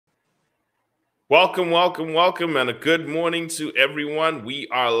Welcome, welcome, welcome, and a good morning to everyone. We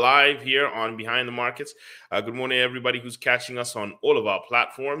are live here on Behind the Markets. Good morning, everybody who's catching us on all of our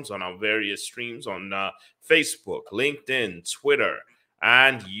platforms, on our various streams on Facebook, LinkedIn, Twitter,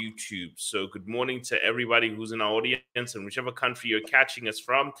 and YouTube. So, good morning to everybody who's in our audience and whichever country you're catching us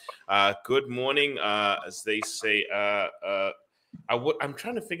from. Good morning, as they say. I'm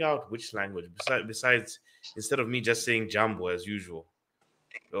trying to figure out which language besides instead of me just saying Jambo as usual.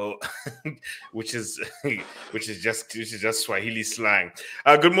 Oh, which is just Swahili slang.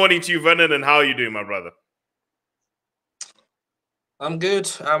 Good morning to you, Vernon, and how are you doing, my brother? I'm good.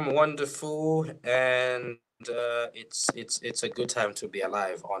 I'm wonderful, and it's a good time to be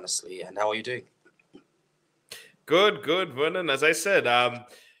alive, honestly. And how are you doing? Good, Vernon. As I said,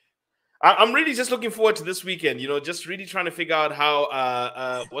 I'm really just looking forward to this weekend. You know, just really trying to figure out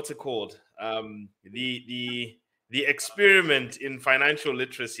how what's it called? The experiment in financial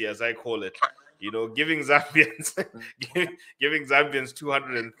literacy, as I call it. You know, giving Zambians giving Zambians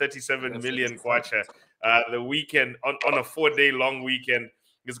 237 million kwacha the weekend on a 4-day long weekend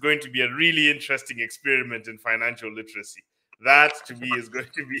is going to be a really interesting experiment in financial literacy. That to me is going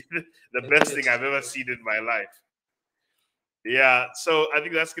to be the best thing I've ever seen in my life. Yeah, so I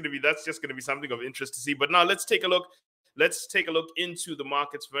think that's just gonna be something of interest to see. But now let's take a look. Let's take a look into the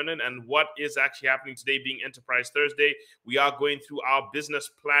markets, Vernon, and what is actually happening today, being Enterprise Thursday. We are going through our business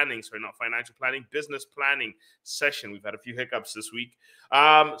planning, sorry, not financial planning, business planning session. We've had a few hiccups this week.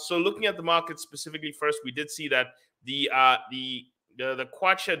 So looking at the market specifically first, we did see that the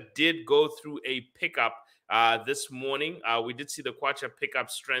Kwacha did go through a pickup this morning. We did see the Kwacha pick up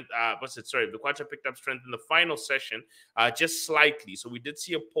strength. The Kwacha picked up strength in the final session, just slightly. So we did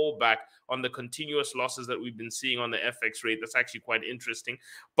see a pullback on the continuous losses that we've been seeing on the FX rate. That's actually quite interesting.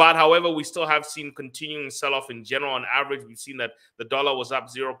 But however, we still have seen continuing sell-off in general. On average, we've seen that the dollar was up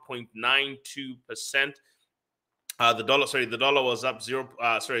 0.92%. The dollar was up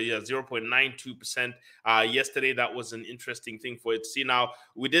 0.92% yesterday. That was an interesting thing for it. See, now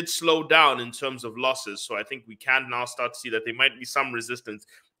we did slow down in terms of losses, so I think we can now start to see that there might be some resistance.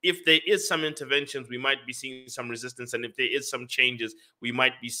 If there is some interventions, we might be seeing some resistance, and if there is some changes, we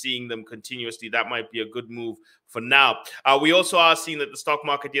might be seeing them continuously. That might be a good move for now. We also are seeing that the stock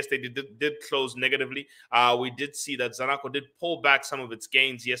market yesterday did close negatively. We did see that Zanaco did pull back some of its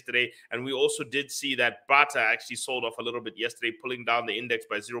gains yesterday, and we also did see that Bata actually sold off a little bit yesterday, pulling down the index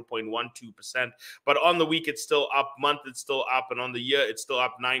by 0.12%. But on the week, it's still up. Month, it's still up, and on the year, it's still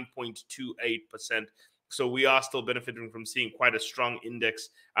up 9.28%. So we are still benefiting from seeing quite a strong index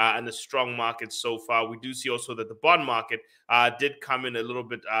and a strong market so far. We do see also that the bond market did come in a little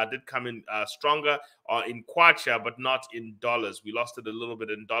bit, stronger in kwacha, but not in dollars. We lost it a little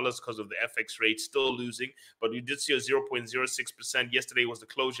bit in dollars because of the FX rate still losing, but we did see a 0.06%. Yesterday was the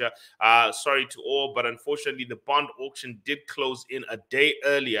closure. Sorry to all, but unfortunately, the bond auction did close in a day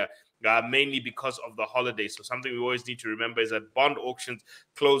earlier. Mainly because of the holiday. So something we always need to remember is that bond auctions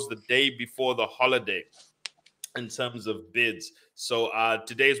close the day before the holiday in terms of bids. So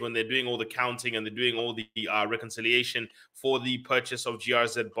today is when they're doing all the counting and they're doing all the reconciliation for the purchase of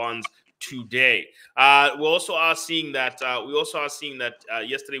GRZ bonds today. We also are seeing that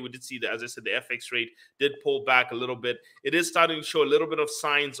yesterday we did see that, as I said, the FX rate did pull back a little bit. It is starting to show a little bit of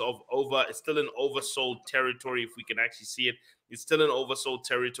signs of it's still in oversold territory, if we can actually see it. It's still in oversold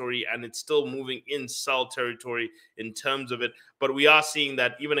territory, and it's still moving in sell territory in terms of it. But we are seeing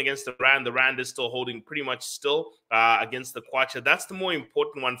that even against the Rand is still holding pretty much still against the Kwacha. That's the more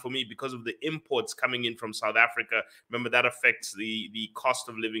important one for me because of the imports coming in from South Africa. Remember, that affects the cost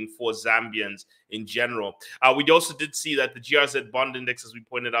of living for Zambians in general. We also did see that the GRZ bond index, as we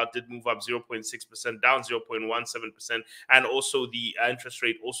pointed out, did move up 0.6%, down 0.17%. And also the interest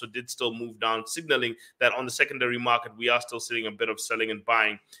rate also did still move down, signaling that on the secondary market, we are still seeing a bit of selling and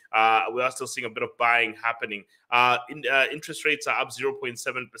buying. We are still seeing a bit of buying happening. Interest rates are up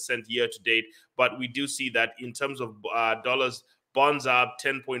 0.7% year to date, but we do see that in terms of dollars, bonds are up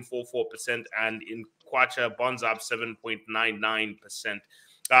 10.44%, and in kwacha, bonds are up 7.99%.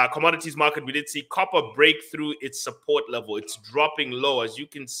 Commodities market, we did see copper break through its support level. It's dropping low. As you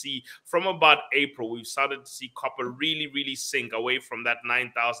can see, from about April, we've started to see copper really sink away from that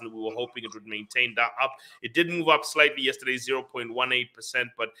 9,000 that we were hoping it would maintain that up. It did move up slightly yesterday,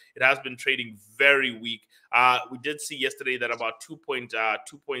 0.18%, but it has been trading very weak. We did see yesterday that about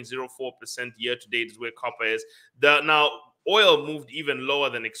 2.04% year to date is where copper is. Now, Oil moved even lower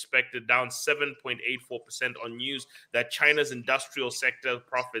than expected, down 7.84% on news that China's industrial sector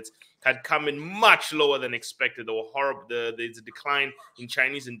profits had come in much lower than expected. There were horrible. There's a decline in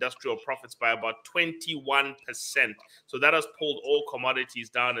Chinese industrial profits by about 21%. So that has pulled all commodities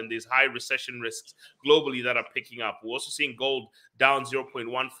down, and there's high recession risks globally that are picking up. We're also seeing gold down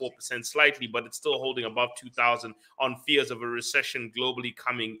 0.14% slightly, but it's still holding above 2,000 on fears of a recession globally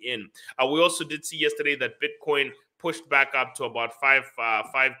coming in. We also did see yesterday that Bitcoin pushed back up to about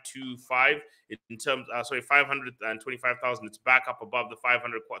 525 in terms, 525,000. It's back up above the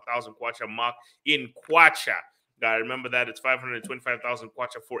 500,000 kwacha mark in kwacha. Remember that it's 525,000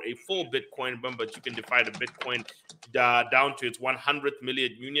 kwacha for a full Bitcoin. Remember, you can divide a Bitcoin down to its 100th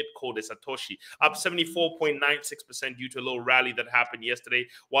million unit called a Satoshi, up 74.96% due to a little rally that happened yesterday,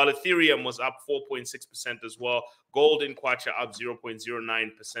 while Ethereum was up 4.6% as well. Gold in kwacha up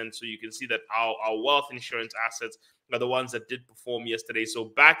 0.09%. So you can see that our wealth insurance assets are the ones that did perform yesterday. So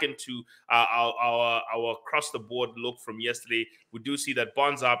back into our across the board look from yesterday, we do see that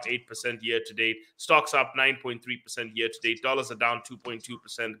bonds are up 8% year to date, stocks up 9.3% year to date, dollars are down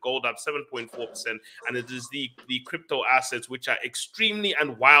 2.2%, gold up 7.4%, and it is the crypto assets which are extremely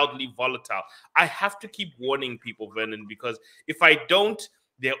and wildly volatile. I have to keep warning people, Vernon, because if I don't,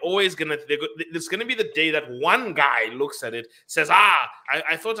 they're always there's gonna be the day that one guy looks at it, says, I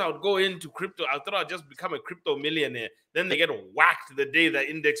thought I would go into crypto, I thought I'd just become a crypto millionaire. Then they get whacked the day the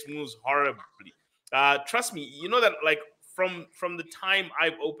index moves horribly. Trust me, you know that, like, from the time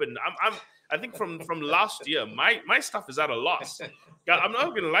I've opened, I think from last year, my stuff is at a loss. I'm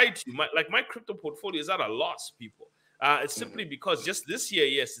not gonna lie to you, my crypto portfolio is at a loss, people. It's simply because just this year,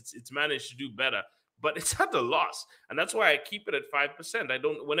 yes, it's managed to do better, but it's at a loss. And that's why I keep it at 5%. I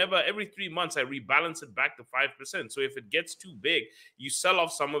don't, whenever every 3 months, I rebalance it back to 5%. So if it gets too big, you sell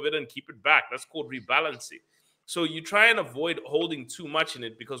off some of it and keep it back. That's called rebalancing. So you try and avoid holding too much in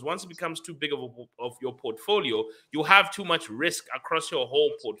it, because once it becomes too big of your portfolio, you have too much risk across your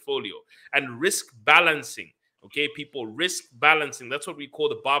whole portfolio. And risk balancing, okay, people, risk balancing, that's what we call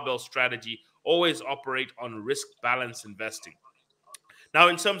the barbell strategy. Always operate on risk balance investing. Now,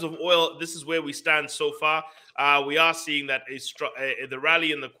 in terms of oil, this is where we stand so far. We are seeing that the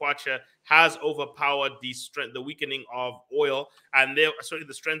rally in the kwacha has overpowered the weakening of oil, and the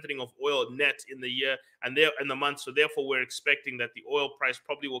strengthening of oil net in the year and there in the month. So therefore, we're expecting that the oil price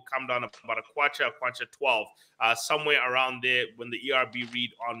probably will come down about a kwacha 12, somewhere around there when the ERB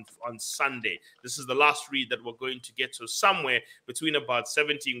read on Sunday. This is the last read that we're going to get. So somewhere between about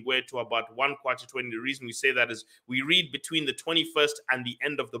 17 ngwe to about 1 kwacha 20. The reason we say that is we read between the 21st and the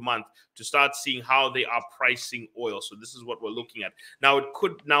end of the month to start seeing how they are pricing oil. So this is what we're looking at. Now,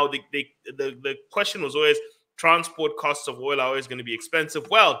 the question was always, transport costs of oil are always going to be expensive.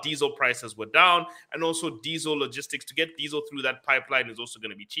 Well, diesel prices were down, and also diesel logistics to get diesel through that pipeline is also going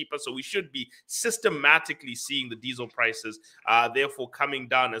to be cheaper. So we should be systematically seeing the diesel prices therefore coming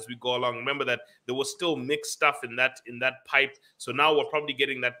down as we go along. Remember that there was still mixed stuff in that pipe. So now we're probably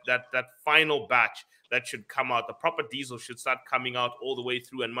getting that final batch that should come out. The proper diesel should start coming out all the way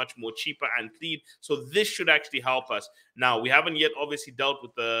through, and much more cheaper and clean. So this should actually help us. Now, we haven't yet obviously dealt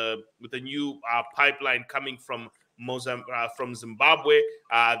with the new pipeline coming from Zimbabwe.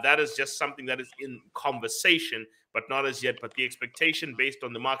 That is just something that is in conversation, but not as yet. But the expectation based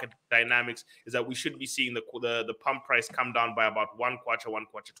on the market dynamics is that we should be seeing the pump price come down by about 1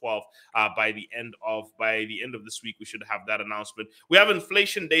 kwacha 12 by the end of this week. We should have that announcement. We have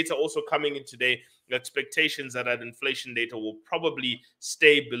inflation data also coming in today. The expectations that inflation data will probably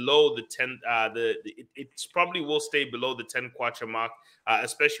stay below the 10. It probably will stay below the 10 kwacha mark,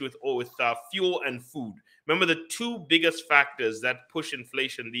 especially with fuel and food. Remember, the two biggest factors that push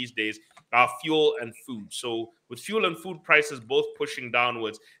inflation these days are fuel and food. So with fuel and food prices both pushing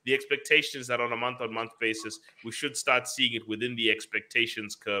downwards, the expectation is that on a month-on-month basis, we should start seeing it within the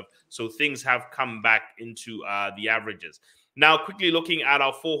expectations curve. So things have come back into the averages. Now, quickly looking at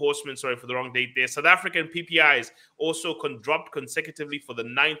our four horsemen, sorry for the wrong date there. South African PPIs also dropped consecutively for the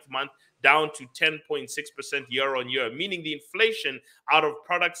 9th month, down to 10.6% year on year, meaning the inflation out of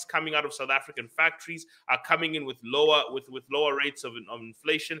products coming out of South African factories are coming in with lower rates of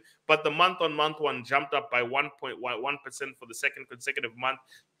inflation. But the month-on-month one jumped up by 1.1% for the second consecutive month.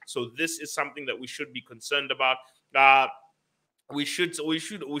 So this is something that we should be concerned about. We should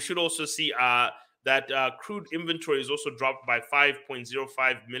also see that crude inventory is also dropped by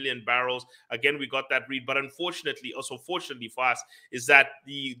 5.05 million barrels. Again, we got that read, but unfortunately, also fortunately for us, is that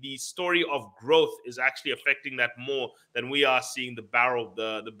the story of growth is actually affecting that more than we are seeing the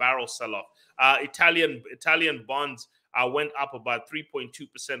barrel sell-off. Italian bonds went up about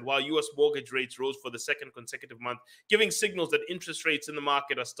 3.2%, while U.S. mortgage rates rose for the second consecutive month, giving signals that interest rates in the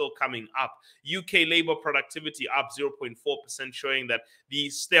market are still coming up. UK labor productivity up 0.4%, showing that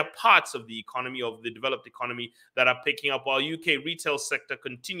there are parts of the economy, of the developed economy, that are picking up, while UK retail sector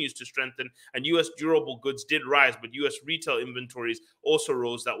continues to strengthen, and US durable goods did rise, but US retail inventories also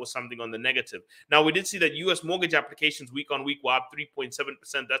rose. That was something on the negative. Now, we did see that US mortgage applications week on week were up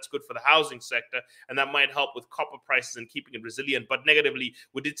 3.7%. That's good for the housing sector, and that might help with copper prices and keeping it resilient. But negatively,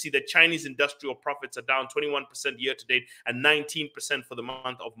 we did see that Chinese industrial profits are down 21% year to date and 19% for the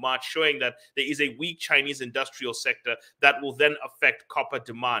month of March, showing that there is a weak Chinese industrial sector that will then affect copper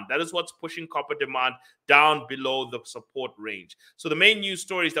demand. That is what's pushing copper demand down below the support range. So the main news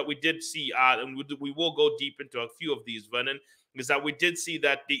stories that we did see, and we will go deep into a few of these, Vernon, is that we did see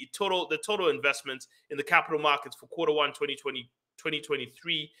that the total investments in the capital markets for quarter one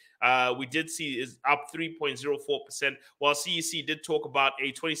 2023, we did see is up 3.04%, while CEC did talk about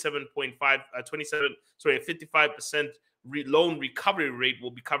a 55% loan recovery rate.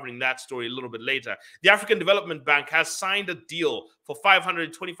 We'll be covering that story a little bit later. The African Development Bank has signed a deal for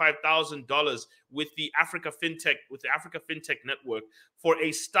 $525,000 with the Africa FinTech Network for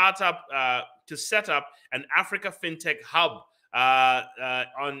a startup to set up an Africa FinTech hub,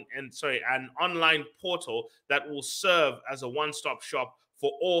 an online portal that will serve as a one-stop shop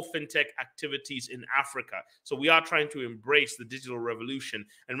for all fintech activities in Africa. So we are trying to embrace the digital revolution.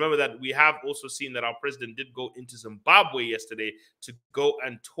 And remember that we have also seen that our president did go into Zimbabwe yesterday to go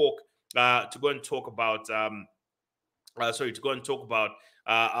and talk about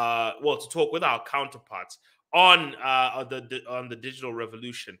with our counterparts on the digital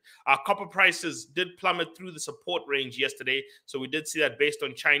revolution. Our copper prices did plummet through the support range yesterday, so we did see that based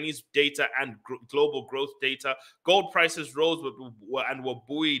on Chinese data and global growth data. Gold prices rose and were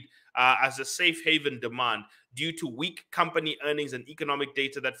buoyed as a safe haven demand due to weak company earnings and economic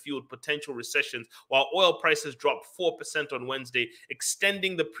data that fueled potential recessions, while oil prices dropped 4% on Wednesday,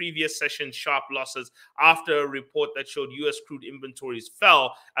 extending the previous session's sharp losses after a report that showed U.S. crude inventories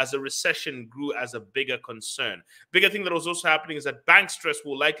fell as a recession grew as a bigger concern. Bigger thing that was also happening is that bank stress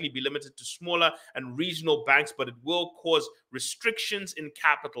will likely be limited to smaller and regional banks, but it will cause restrictions in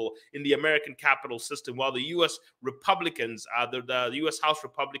capital in the American capital system, while the U.S. Republicans, the U.S. House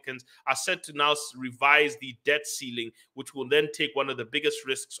Republicans, are set to now revise the debt ceiling, which will then take one of the biggest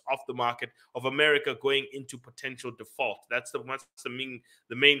risks off the market of America going into potential default. That's the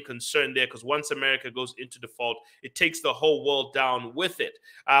main concern there, because once America goes into default, it takes the whole world down with it.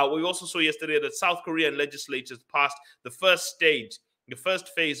 We also saw yesterday that South Korean legislatures passed the first phase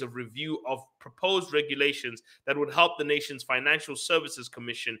of review of proposed regulations that would help the nation's Financial Services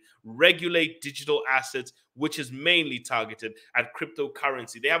Commission regulate digital assets, which is mainly targeted at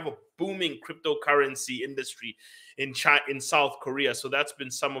cryptocurrency. They have a booming cryptocurrency industry in South Korea, so that's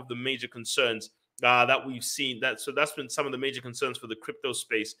been some of the major concerns that we've seen. That's been some of the major concerns for the crypto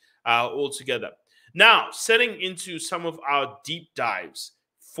space altogether. Now, setting into some of our deep dives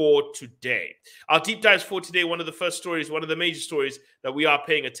for today. Our deep dives for today, one of the major stories that we are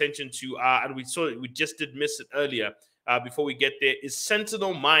paying attention to, and we just did miss it earlier before we get there, is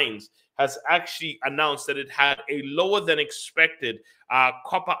Sentinel Mines has actually announced that it had a lower than expected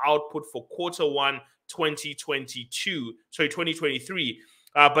copper output for quarter one 2023.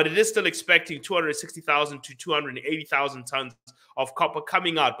 But it is still expecting 260,000 to 280,000 tons of copper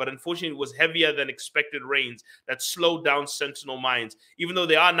coming out. But unfortunately, it was heavier than expected rains that slowed down Sentinel Mines. Even though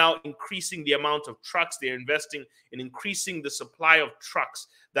they are now increasing the amount of trucks, they're investing in increasing the supply of trucks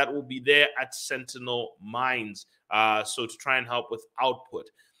that will be there at Sentinel Mines, so to try and help with output.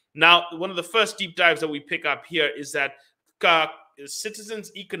 Now, one of the first deep dives that we pick up here is that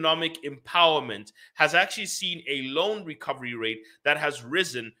Citizens Economic Empowerment has actually seen a loan recovery rate that has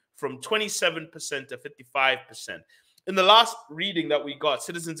risen from 27% to 55%. In the last reading that we got,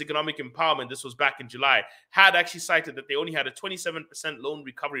 Citizens Economic Empowerment, this was back in July, had actually cited that they only had a 27% loan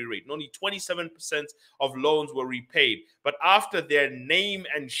recovery rate, and only 27% of loans were repaid. But after their name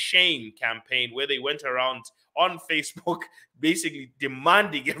and shame campaign, where they went around on Facebook basically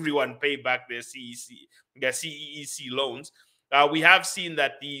demanding everyone pay back their CEC loans, we have seen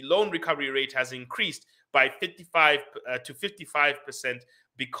that the loan recovery rate has increased by 55%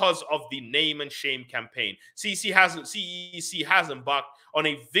 because of the name and shame campaign. CEC has embarked on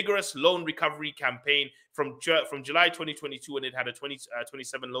a vigorous loan recovery campaign from July 2022, when it had a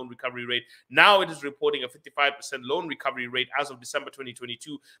 27 loan recovery rate. Now it is reporting a 55% loan recovery rate as of December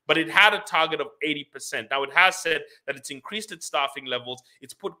 2022, but it had a target of 80%. Now it has said that it's increased its staffing levels,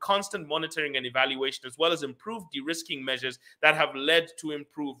 it's put constant monitoring and evaluation, as well as improved de-risking measures that have led to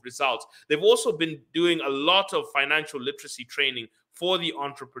improved results. They've also been doing a lot of financial literacy training for the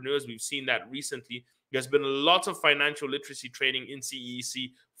entrepreneurs. We've seen that recently. There's been a lot of financial literacy training in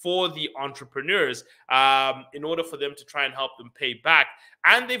CEC for the entrepreneurs in order for them to try and help them pay back.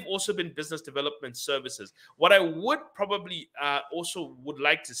 And they've also been business development services. What I would probably also would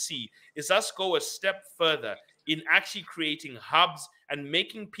like to see is us go a step further in actually creating hubs and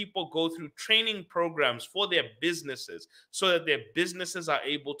making people go through training programs for their businesses so that their businesses are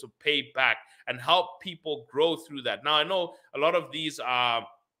able to pay back and help people grow through that. Now, I know a lot of these are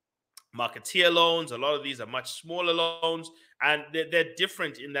marketeer loans, a lot of these are much smaller loans, and they're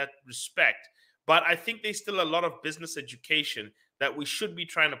different in that respect. But I think there's still a lot of business education that we should be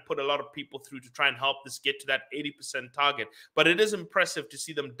trying to put a lot of people through to try and help this get to that 80% target. But it is impressive to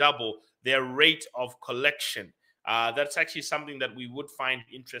see them double their rate of collection. That's actually something that we would find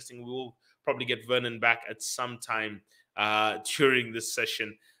interesting. We will probably get Vernon back at some time during this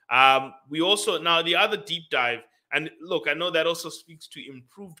session. We also, now the other deep dive, and look, I know that also speaks to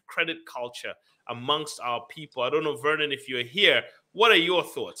improved credit culture amongst our people. I don't know, Vernon, if you're here, what are your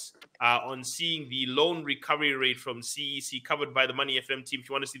thoughts on seeing the loan recovery rate from CEC covered by the Money FM team? If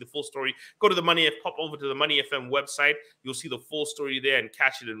you want to see the full story, go to the pop over to the Money FM website. You'll see the full story there and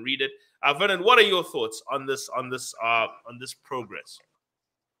catch it and read it. Vernon, what are your thoughts on this progress?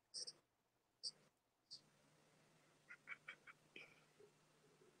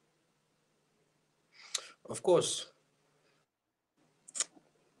 Of course.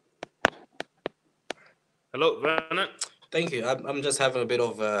 Hello, Vernon. Thank you. I'm just having a bit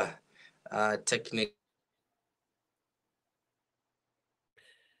of a technique.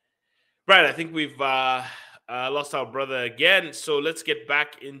 Right, I think we've lost our brother again. So let's get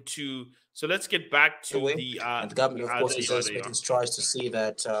back into. So let's get back to the. And the government, of course, is just making strides to see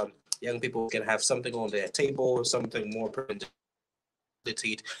that young people can have something on their table, something more permanent,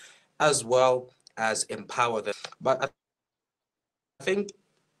 as well as empower them. But I think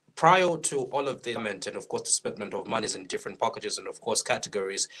prior to all of the and of course the spending of monies in different packages and of course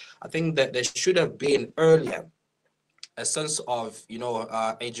categories, I think that there should have been earlier a sense of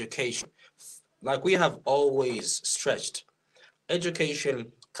education. Like we have always stretched,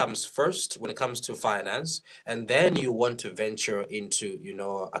 education comes first when it comes to finance, and then you want to venture into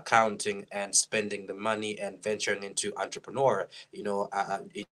accounting and spending the money and venturing into entrepreneur in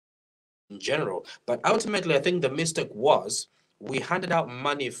general. But ultimately, I think the mistake was we handed out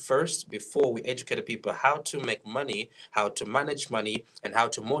money first before we educated people how to make money, how to manage money, and how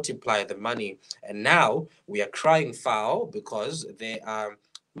to multiply the money. And now we are crying foul because they are,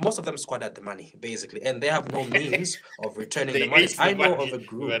 most of them squandered the money, basically, and they have no means of returning the money. I know of a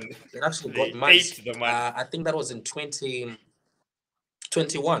group that actually got money. I think that was in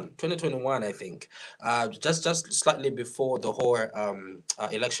 2021, I think, just slightly before the whole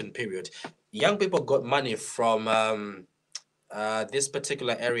election period. Young people got money from this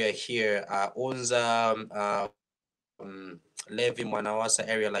particular area here, Unza, Levi, Manawasa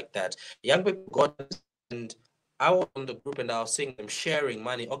area like that. Young people got, and I was on the group and I was seeing them sharing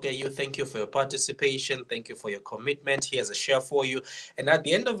money. Okay, thank you for your participation. Thank you for your commitment. Here's a share for you. And at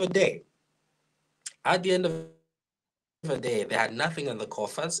the end of the day, they had nothing in the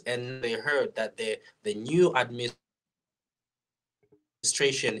coffers, and they heard that the new administration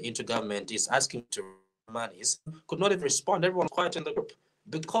into government is asking to monies, could not even respond. Everyone was quiet in the group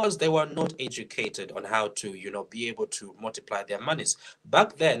because they were not educated on how to be able to multiply their monies.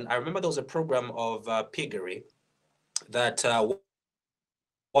 Back then, I remember there was a program of piggery that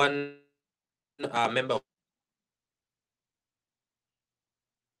one member of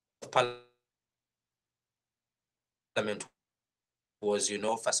parliament was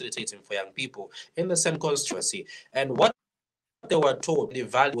facilitating for young people in the same constituency. And what they were told, the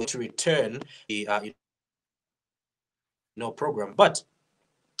value to return the program, but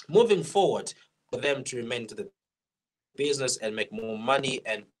moving forward for them to remain to the business and make more money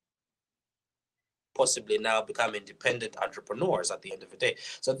and possibly now become independent entrepreneurs at the end of the day.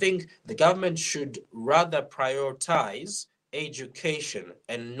 So I think the government should rather prioritize education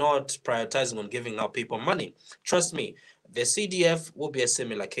and not prioritizing on giving out people money. Trust me, the CDF will be a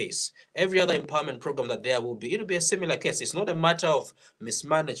similar case. Every other empowerment program that there will be, it'll be a similar case. It's not a matter of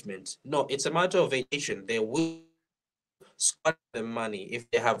mismanagement. No, it's a matter of education. They will squander the money if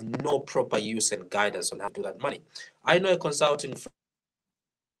they have no proper use and guidance on how to do that money. I know a consulting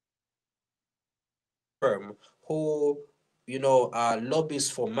firm who, lobbies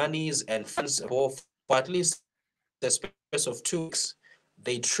for monies and funds for at least the space of 2 weeks.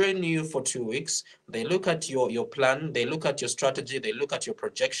 They train you for 2 weeks. They look at your plan. They look at your strategy. They look at your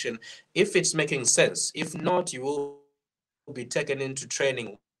projection. If it's making sense, if not, you will be taken into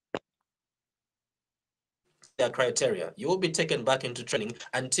training. Their criteria. You will be taken back into training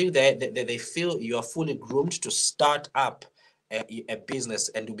until they feel you are fully groomed to start up a business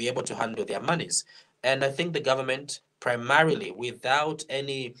and to be able to handle their monies. And I think the government, primarily, without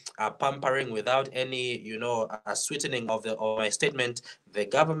any pampering, without any sweetening of my statement, the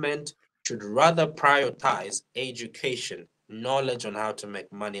government should rather prioritize education, knowledge on how to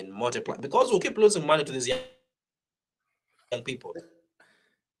make money and multiply, because we'll keep losing money to these young people.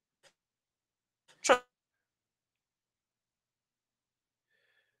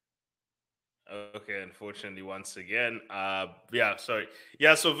 Okay, unfortunately, once again, yeah, sorry.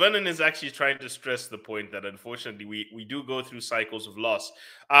 Yeah, so Vernon is actually trying to stress the point that unfortunately we do go through cycles of loss.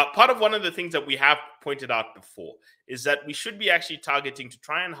 Part of one of the things that we have pointed out before is that we should be actually targeting to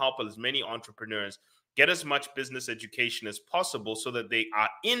try and help as many entrepreneurs get as much business education as possible so that they are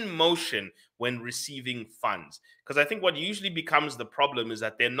in motion when receiving funds. Because I think what usually becomes the problem is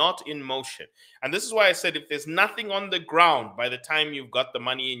that they're not in motion. And this is why I said if there's nothing on the ground by the time you've got the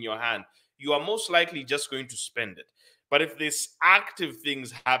money in your hand, you are most likely just going to spend it. But if there's active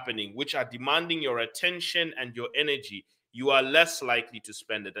things happening which are demanding your attention and your energy, you are less likely to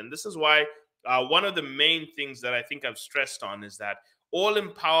spend it. And this is why one of the main things that I think I've stressed on is that all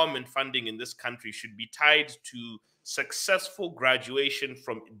empowerment funding in this country should be tied to successful graduation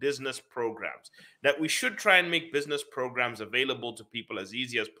from business programs, that we should try and make business programs available to people as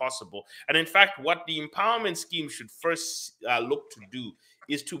easy as possible. And in fact, what the empowerment scheme should first look to do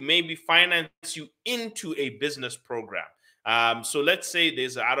is to maybe finance you into a business program. So let's say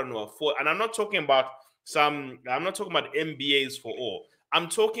there's, I don't know, and I'm not talking about MBAs for all. I'm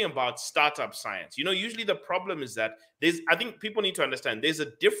talking about startup science. Usually the problem is that I think people need to understand there's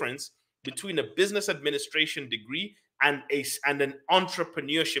a difference between a business administration degree and an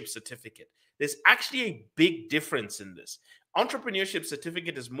entrepreneurship certificate. There's actually a big difference in this. Entrepreneurship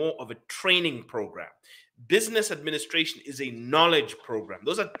certificate is more of a training program. Business administration is a knowledge program.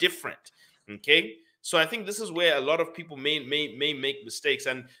 Those are different. Okay. So I think this is where a lot of people may make mistakes.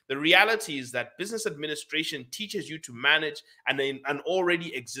 And the reality is that business administration teaches you to manage an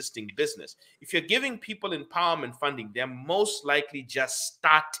already existing business. If you're giving people empowerment funding, they're most likely just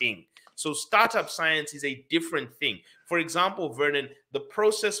starting. So startup science is a different thing. For example, Vernon, the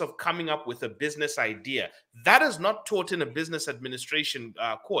process of coming up with a business idea, that is not taught in a business administration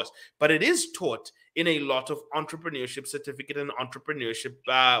course, but it is taught in a lot of entrepreneurship certificate and entrepreneurship,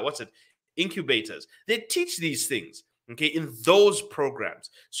 incubators. They teach these things, okay, in those programs.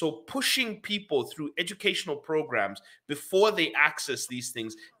 So pushing people through educational programs before they access these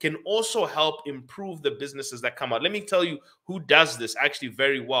things can also help improve the businesses that come out. Let me tell you who does this actually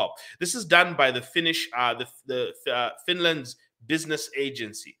very well. This is done by the Finland's business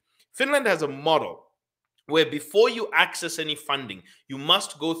agency. Finland has a model where before you access any funding, you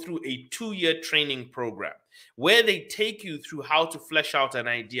must go through a 2-year training program where they take you through how to flesh out an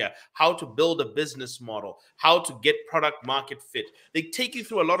idea, how to build a business model, how to get product market fit. They take you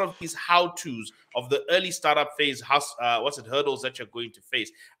through a lot of these how-tos of the early startup phase, hurdles that you're going to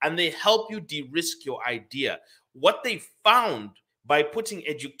face, and they help you de-risk your idea. What they found by putting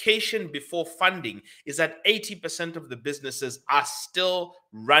education before funding is that 80% of the businesses are still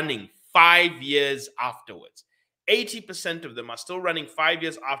running 5 years afterwards. 80% of them are still running 5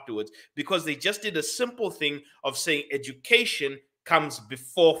 years afterwards because they just did a simple thing of saying education comes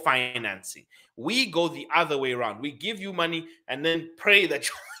before financing. We go the other way around. We give you money and then pray that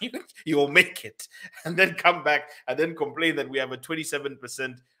you will make it, and then come back and then complain that we have a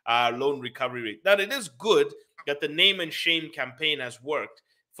 27% loan recovery rate. Now, it is good that the name and shame campaign has worked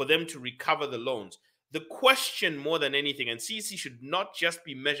for them to recover the loans. The question more than anything, and CEC should not just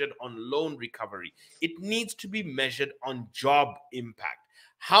be measured on loan recovery, it needs to be measured on job impact.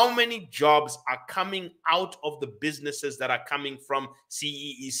 How many jobs are coming out of the businesses that are coming from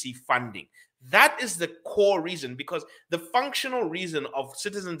CEEC funding? That is the core reason, because the functional reason of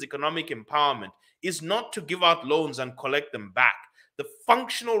citizens' economic empowerment is not to give out loans and collect them back. The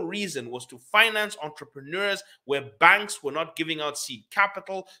functional reason was to finance entrepreneurs where banks were not giving out seed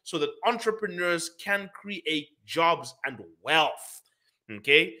capital so that entrepreneurs can create jobs and wealth.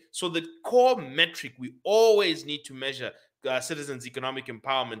 Okay, so the core metric we always need to measure citizens' economic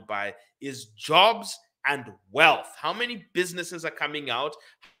empowerment by is jobs and wealth. How many businesses are coming out?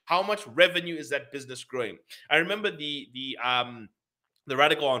 How much revenue is that business growing? I remember the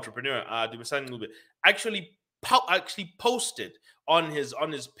radical entrepreneur, Dumisani Ngube, actually posted on his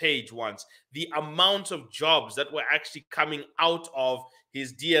page once the amount of jobs that were actually coming out of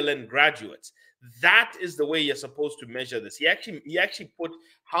his DLN graduates. That is the way you're supposed to measure this. He actually put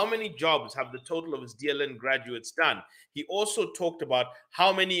how many jobs have the total of his DLN graduates done. He also talked about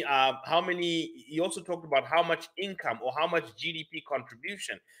he also talked about how much income or how much GDP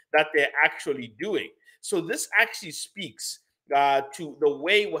contribution that they're actually doing. So this actually speaks to the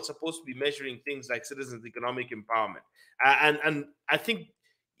way we're supposed to be measuring things like citizens' economic empowerment. And I think,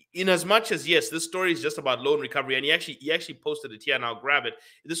 in as much as, yes, this story is just about loan recovery, and he actually posted it here, and I'll grab it.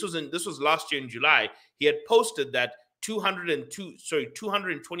 This was last year in July. He had posted that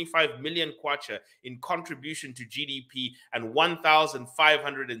 225 million kwacha in contribution to GDP and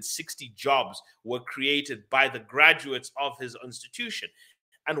 1,560 jobs were created by the graduates of his institution.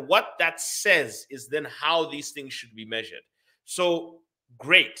 And what that says is then how these things should be measured. So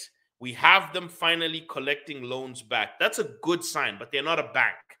great. We have them finally collecting loans back. That's a good sign, but they're not a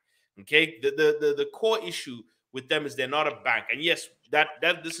bank. Okay. The core issue with them is they're not a bank. And yes, that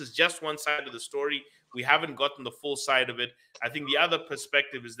this is just one side of the story. We haven't gotten the full side of it. I think the other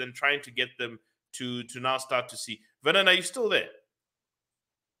perspective is then trying to get them to now start to see. Vernon, are you still there?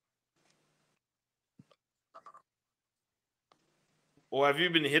 Or have you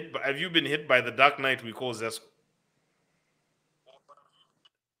been hit by the dark night we call Zesco?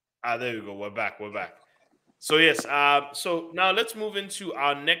 There we go. We're back. So yes. So now let's move into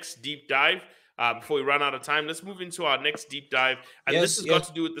our next deep dive. Before we run out of time, let's move into our next deep dive, and this has got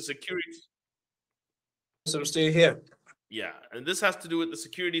to do with the securities. So I'm still here. Yeah, and this has to do with the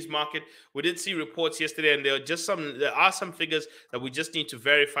securities market. We did see reports yesterday, and there are some figures that we just need to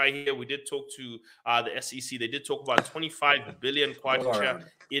verify here. We did talk to the SEC. They did talk about 25 billion kwacha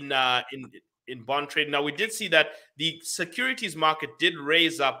in bond trade. Now, we did see that the securities market did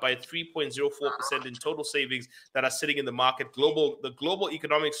raise up by 3.04% in total savings that are sitting in the market. The global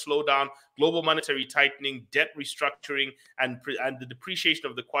economic slowdown, global monetary tightening, debt restructuring, and the depreciation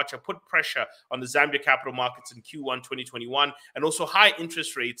of the kwacha put pressure on the Zambia capital markets in Q1 2021, and also high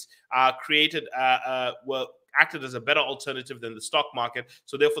interest rates acted as a better alternative than the stock market.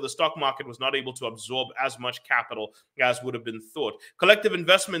 So therefore, the stock market was not able to absorb as much capital as would have been thought. Collective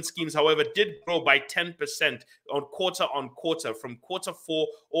investment schemes, however, did grow by 10% on quarter from quarter four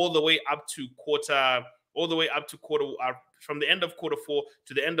all the way up to from the end of quarter four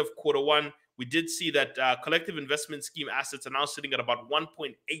to the end of quarter one. We did see that collective investment scheme assets are now sitting at about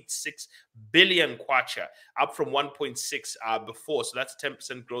 1.86 billion kwacha, up from 1.6 before. So that's a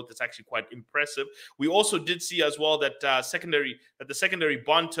 10% growth. That's actually quite impressive. We also did see as well that the secondary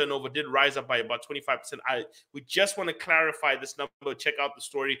bond turnover did rise up by about 25%. We just want to clarify this number. Check out the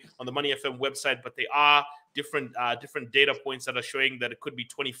story on the Money FM website, but they are different data points that are showing that it could be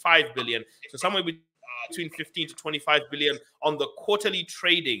 25 billion. So somewhere between 15 to 25 billion on the quarterly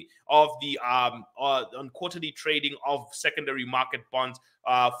trading of secondary market bonds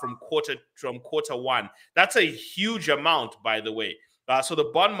from quarter one. That's a huge amount, by the way. So the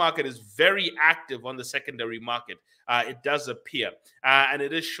bond market is very active on the secondary market. It does appear, and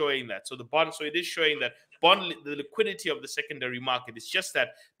it is showing that. So it is showing that the liquidity of the secondary market is just that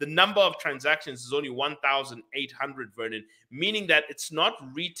the number of transactions is only 1,800, Vernon, meaning that it's not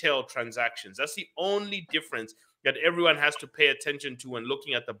retail transactions. That's the only difference that everyone has to pay attention to when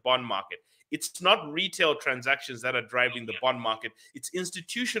looking at the bond market. It's not retail transactions that are driving the bond market. It's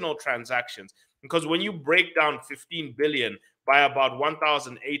institutional transactions. Because when you break down 15 billion by about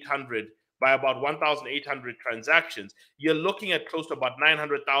 1,800 transactions, you're looking at close to about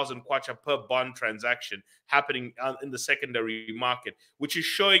 900,000 kwacha per bond transaction happening in the secondary market, which is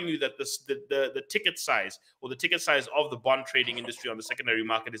showing you that the ticket size of the bond trading industry on the secondary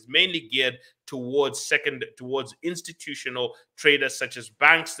market is mainly geared towards institutional traders such as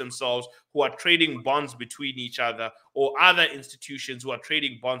banks themselves, who are trading bonds between each other, or other institutions who are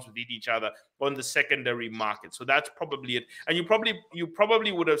trading bonds with each other on the secondary market. So that's probably it. And you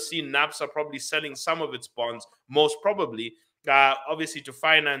probably would have seen NAPSA probably selling some of its bonds, most probably, obviously to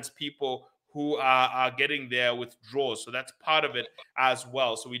finance people who are getting their withdrawals. So that's part of it as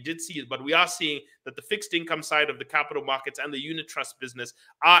well. So we did see it, but we are seeing that the fixed income side of the capital markets and the unit trust business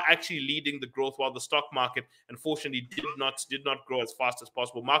are actually leading the growth, while the stock market, unfortunately, did not grow as fast as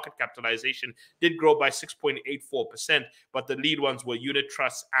possible. Market capitalization did grow by 6.84%, but the lead ones were unit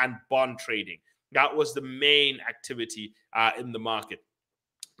trusts and bond trading. That was the main activity in the market.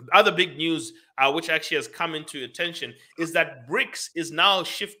 Other big news, which actually has come into attention, is that BRICS is now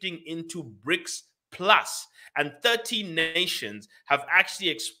shifting into BRICS Plus, and 13 nations have actually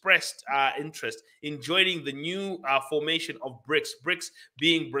expressed interest in joining the new formation of BRICS. BRICS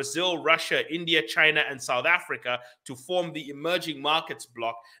being Brazil, Russia, India, China, and South Africa to form the emerging markets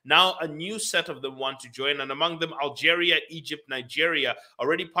bloc. Now a new set of them want to join, and among them Algeria, Egypt, Nigeria,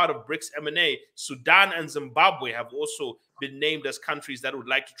 already part of BRICS M&A. Sudan and Zimbabwe have also been named as countries that would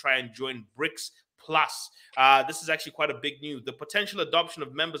like to try and join BRICS Plus. This is actually quite a big news. The potential adoption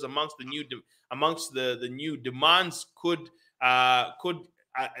of members amongst the new demands could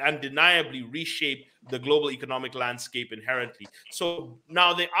undeniably reshape the global economic landscape inherently. So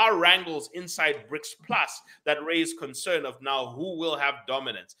now there are wrangles inside BRICS Plus that raise concern of now who will have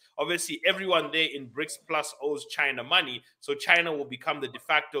dominance. Obviously, everyone there in BRICS Plus owes China money, so China will become the de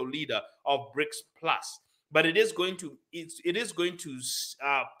facto leader of BRICS Plus. But it is going to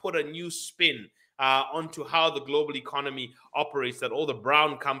put a new spin onto how the global economy operates, that all the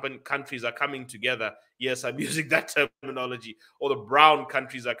brown countries are coming together. Yes, I'm using that terminology. All the brown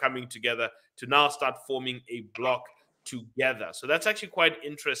countries are coming together to now start forming a bloc together. So that's actually quite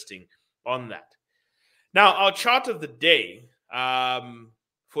interesting on that. Now, our chart of the day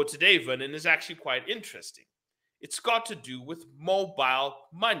for today, Vernon, is actually quite interesting. It's got to do with mobile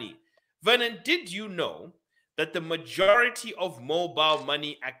money. Vernon, did you know that the majority of mobile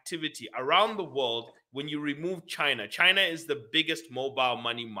money activity around the world, when you remove China, China is the biggest mobile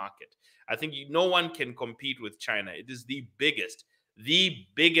money market. I think no one can compete with China. It is the biggest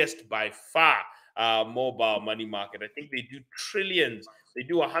by far mobile money market. I think they do trillions. They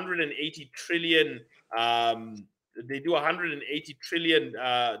do 180 trillion. They do 180 trillion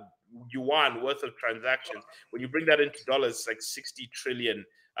yuan worth of transactions. When you bring that into dollars, it's like 60 trillion.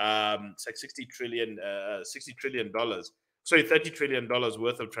 It's like $60 trillion. Sorry, $30 trillion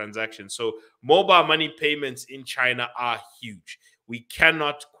worth of transactions. So mobile money payments in China are huge. We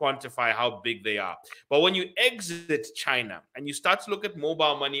cannot quantify how big they are. But when you exit China and you start to look at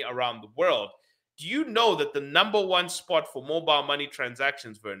mobile money around the world, do you know that the #1 spot for mobile money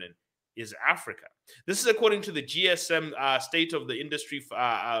transactions, Vernon, is Africa? This is according to the GSM State of the Industry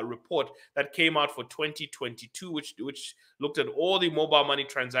report that came out for 2022, which looked at all the mobile money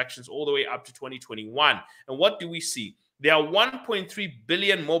transactions all the way up to 2021. And what do we see? There are 1.3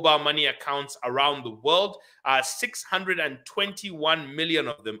 billion mobile money accounts around the world. 621 million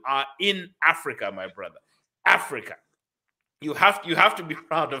of them are in Africa, my brother. Africa. You have to be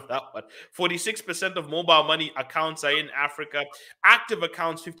proud of that one. 46% of mobile money accounts are in Africa. Active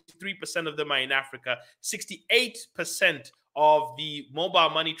accounts, 53% of them are in Africa. 68% of the mobile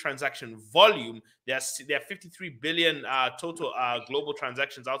money transaction volume, there are 53 billion total global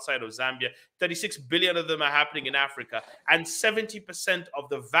transactions outside of Zambia. 36 billion of them are happening in Africa. And 70% of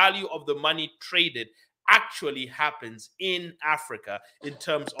the value of the money traded actually happens in Africa in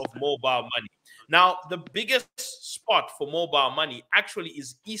terms of mobile money. Now, the biggest spot for mobile money actually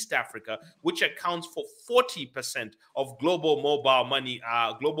is East Africa, which accounts for 40% of global mobile money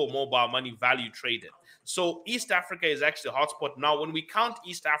value traded. So East Africa is actually a hotspot. Now, when we count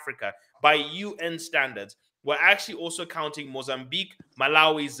East Africa by UN standards, we're actually also counting Mozambique,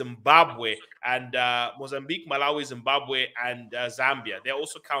 Malawi, Zimbabwe, and Zambia. They're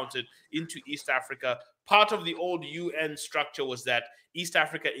also counted into East Africa. Part of the old UN structure was that East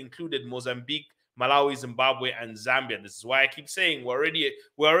Africa included Mozambique, Malawi, Zimbabwe, and Zambia. This is why I keep saying we're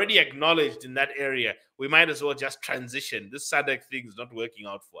already acknowledged in that area. We might as well just transition. This SADC thing is not working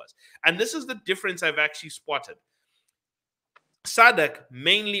out for us. And this is the difference I've actually spotted. SADC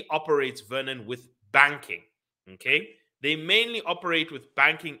mainly operates, Vernon, with banking. Okay? They mainly operate with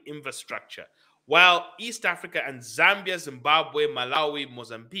banking infrastructure, while East Africa and Zambia, Zimbabwe, Malawi,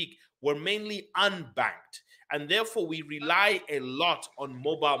 Mozambique were mainly unbanked. And therefore, we rely a lot on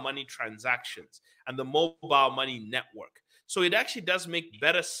mobile money transactions and the mobile money network. So it actually does make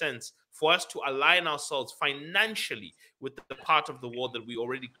better sense for us to align ourselves financially with the part of the world that we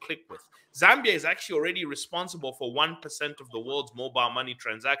already click with. Zambia is actually already responsible for 1% of the world's mobile money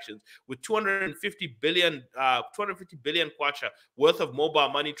transactions, with 250 billion kwacha worth of mobile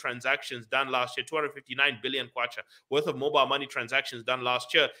money transactions done last year, 259 billion kwacha worth of mobile money transactions done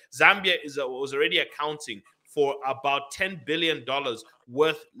last year. Zambia was already accounting for about $10 billion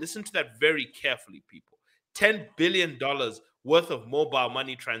worth. Listen to that very carefully, people. $10 billion worth of mobile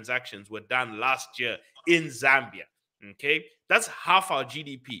money transactions were done last year in Zambia. Okay, that's half our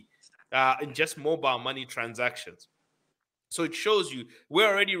GDP in just mobile money transactions. So it shows you we're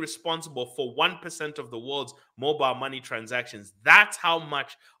already responsible for 1% of the world's mobile money transactions. That's how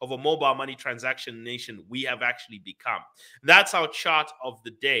much of a mobile money transaction nation we have actually become. That's our chart of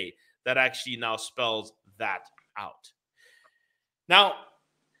the day that actually now spells that out. Now,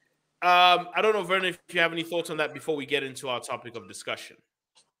 I don't know, Vernon, if you have any thoughts on that before we get into our topic of discussion.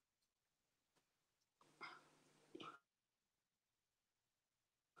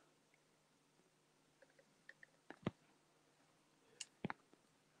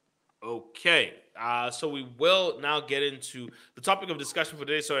 Okay, so we will now get into the topic of discussion for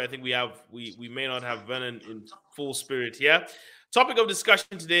today. Sorry, I think we may not have Vernon in full spirit here. Topic of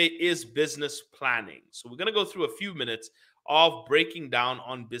discussion today is business planning. So we're going to go through a few minutes of breaking down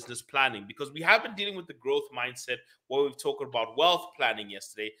on business planning because we have been dealing with the growth mindset where we've talked about wealth planning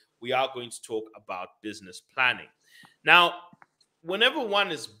yesterday. We are going to talk about business planning. Now, whenever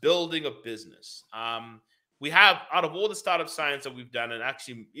one is building a business, we have, out of all the startup science that we've done, and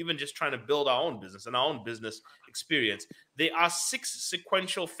actually even just trying to build our own business and our own business experience, there are 6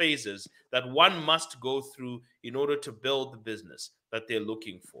 sequential phases that one must go through in order to build the business that they're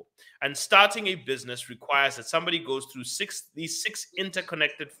looking for. And starting a business requires that somebody goes through these six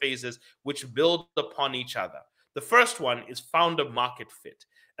interconnected phases which build upon each other. The first one is founder market fit,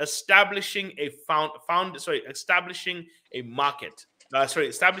 establishing a establishing a market.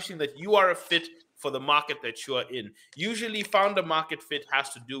 Establishing that you are a fit for the market that you are in. Usually, founder market fit has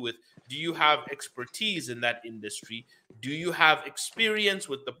to do with, do you have expertise in that industry? Do you have experience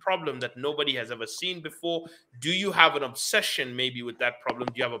with the problem that nobody has ever seen before? Do you have an obsession maybe with that problem?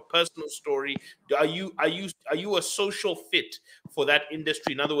 Do you have a personal story? Are you a social fit for that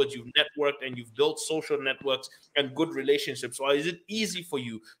industry? In other words, you've networked and you've built social networks and good relationships, or is it easy for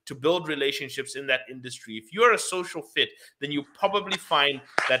you to build relationships in that industry? If you're a social fit, then you probably find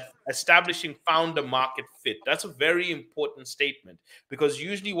that establishing founder market fit, that's a very important statement, because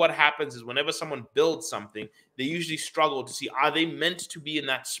usually what happens is whenever someone builds something, they usually struggle to see, are they meant to be in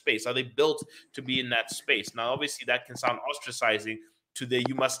that space? Are they built to be in that space? Now, obviously, that can sound ostracizing to the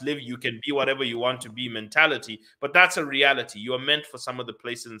you must live, you can be whatever you want to be mentality, but that's a reality. You are meant for some of the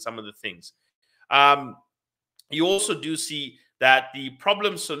places and some of the things. You also do see that the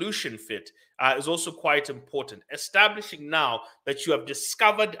problem solution fit is also quite important. Establishing now that you have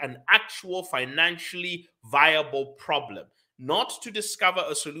discovered an actual financially viable problem, not to discover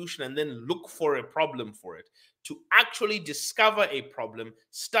a solution and then look for a problem for it, to actually discover a problem,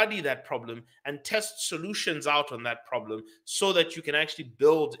 study that problem, and test solutions out on that problem so that you can actually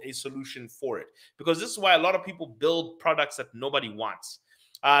build a solution for it. Because this is why a lot of people build products that nobody wants.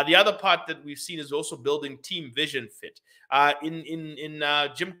 The other part that we've seen is also building team vision fit. In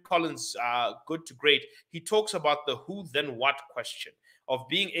Jim Collins' Good to Great, he talks about the who then what question of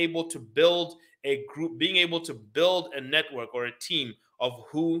being able to build a group, being able to build a network or a team of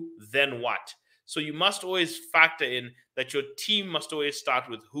who then what. So you must always factor in that your team must always start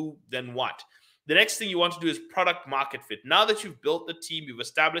with who then what. The next thing you want to do is product market fit. Now that you've built the team, you've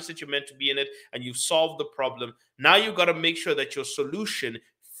established that you're meant to be in it, and you've solved the problem, now you've got to make sure that your solution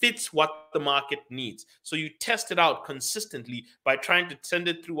fits what the market needs. So you test it out consistently by trying to send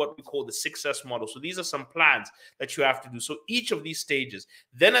it through what we call the success model. So these are some plans that you have to do. So each of these stages,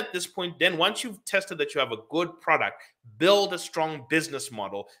 then at this point, then once you've tested that you have a good product, build a strong business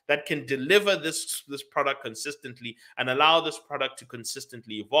model that can deliver this product consistently and allow this product to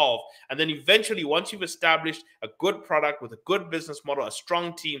consistently evolve. And then eventually, once you've established a good product with a good business model, a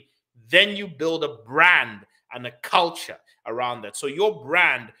strong team, then you build a brand and a culture around that. So your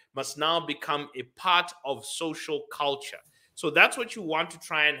brand must now become a part of social culture. So that's what you want to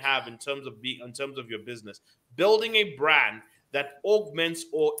try and have in terms of your business. Building a brand that augments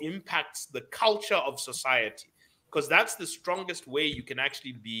or impacts the culture of society, because that's the strongest way you can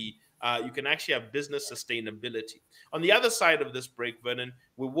actually have business sustainability. On the other side of this break, Vernon,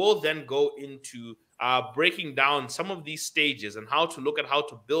 we will then go into breaking down some of these stages and how to look at how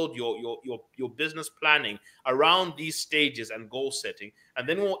to build your business planning around these stages and goal setting. And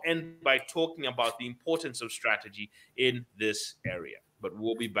then we'll end by talking about the importance of strategy in this area. But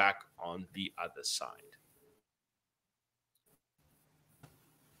we'll be back on the other side.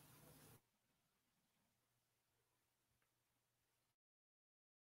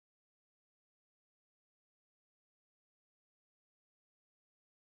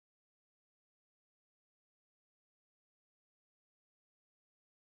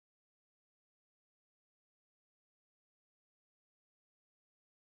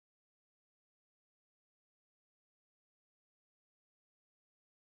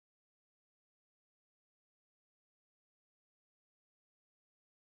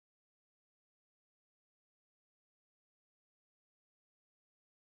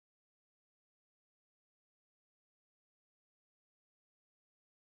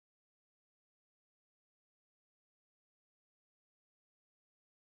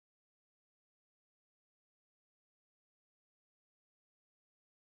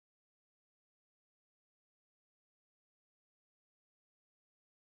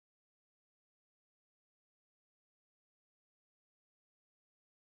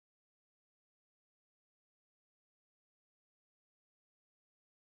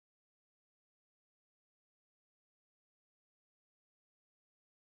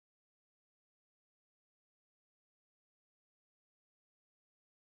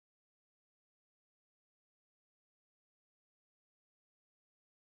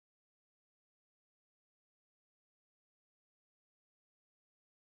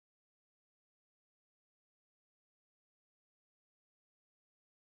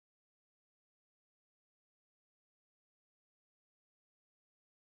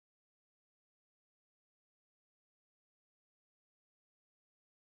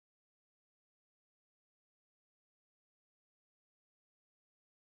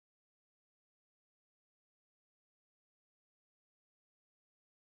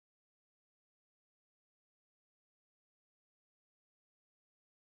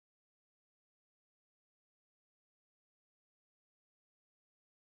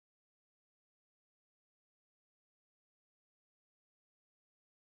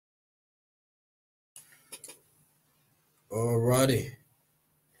 Alrighty.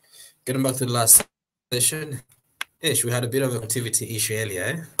 Getting back to the last session. Ish, we had a bit of a connectivity issue earlier,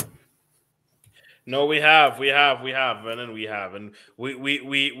 eh? No, we have, and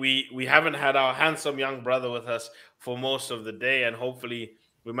we haven't had our handsome young brother with us for most of the day, and hopefully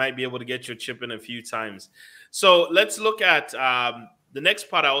we might be able to get your chip in a few times. So let's look at the next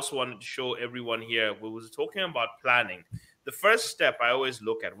part. I also wanted to show everyone here. We was talking about planning. The first step I always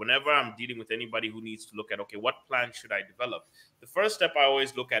look at whenever I'm dealing with anybody who needs to look at, okay, what plan should I develop? The first step I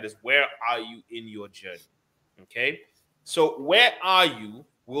always look at is, where are you in your journey? Okay, so where are you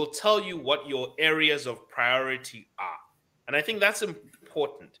will tell you what your areas of priority are, and I think that's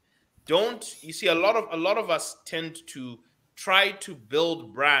important. Don't you see, a lot of us tend to try to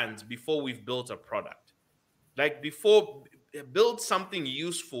build brands before we've built a product. Like, before, build something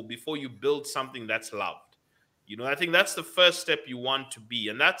useful before you build something that's loved. I think that's the first step you want to be,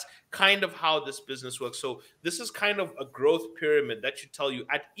 and that's kind of how this business works. So this is kind of a growth pyramid that should tell you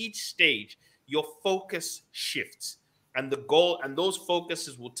at each stage your focus shifts, and the goal, and those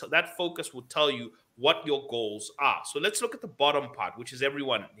focuses that focus will tell you what your goals are. So let's look at the bottom part, which is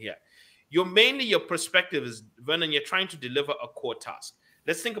everyone here. Your perspective is, Vernon, you're trying to deliver a core task.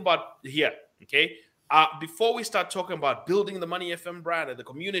 Let's think about here, okay? Before we start talking about building the Money FM brand and the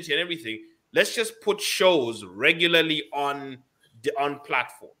community and everything, let's just put shows regularly on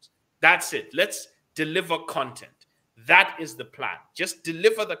platforms. That's it. Let's deliver content. That is the plan. Just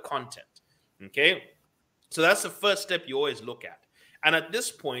deliver the content. Okay. So that's the first step you always look at. And at this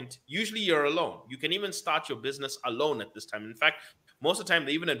point, usually you're alone. You can even start your business alone at this time. In fact, most of the time,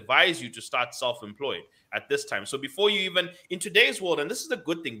 they even advise you to start self-employed at this time. So before you even, in today's world, and this is a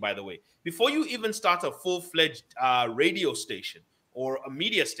good thing, by the way, before you even start a full-fledged radio station or a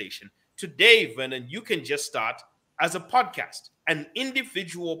media station, today, Vernon, you can just start as a podcast, an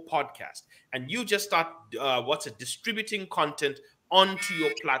individual podcast, and you just start distributing content onto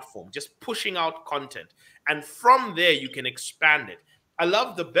your platform, just pushing out content. And from there, you can expand it. I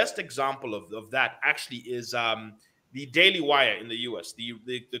love the best example of that actually is the Daily Wire in the US,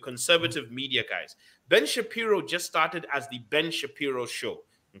 the conservative media guys. Ben Shapiro just started as the Ben Shapiro Show.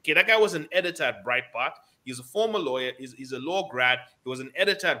 Okay, that guy was an editor at Breitbart. He's a former lawyer. He's a law grad. He was an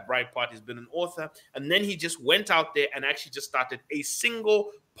editor at Breitbart. He's been an author. And then he just went out there and actually just started a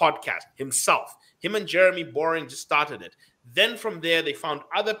single podcast himself. Him and Jeremy Boring just started it. Then from there, they found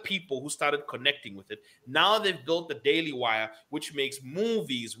other people who started connecting with it. Now they've built the Daily Wire, which makes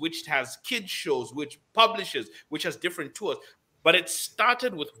movies, which has kids shows, which publishes, which has different tours. But it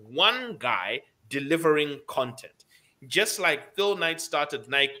started with one guy delivering content. Just like Phil Knight started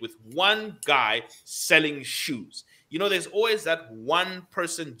Nike with one guy selling shoes. There's always that one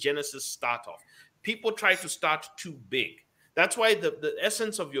person Genesis start off. People try to start too big. That's why the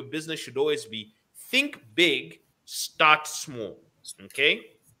essence of your business should always be think big, start small. Okay?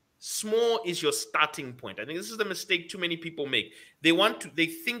 Small is your starting point. I think this is the mistake too many people make. They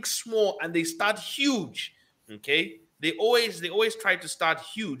think small and they start huge. Okay? They always try to start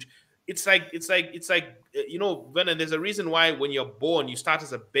huge. It's like Vernon, there's a reason why when you're born, you start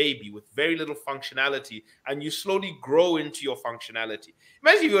as a baby with very little functionality and you slowly grow into your functionality.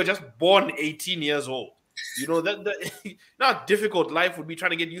 Imagine if you were just born 18 years old. How difficult life would be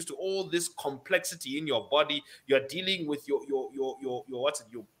trying to get used to all this complexity in your body. You're dealing with your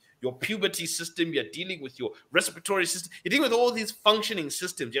puberty system. You're dealing with your respiratory system. You're dealing with all these functioning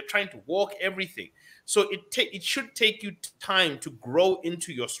systems. You're trying to walk everything. So it should take you time to grow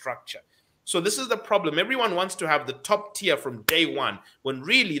into your structure. So this is the problem. Everyone wants to have the top tier from day one, when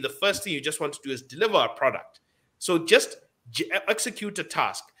really the first thing you just want to do is deliver a product. So just execute a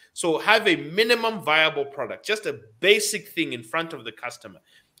task. So have a minimum viable product, just a basic thing in front of the customer.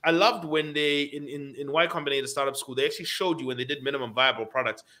 I loved when they, in Y Combinator Startup School, they actually showed you when they did minimum viable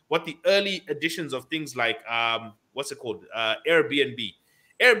products, what the early editions of things like, Airbnb.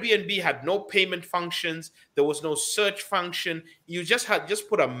 Airbnb had no payment functions. There was no search function. You just had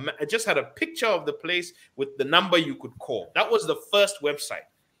a picture of the place with the number you could call. That was the first website.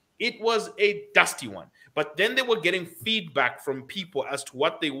 It was a dusty one. But then they were getting feedback from people as to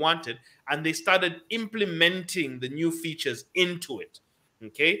what they wanted, and they started implementing the new features into it.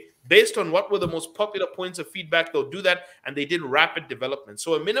 Okay, based on what were the most popular points of feedback, they'll do that, and they did rapid development.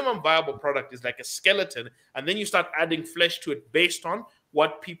 So a minimum viable product is like a skeleton, and then you start adding flesh to it based on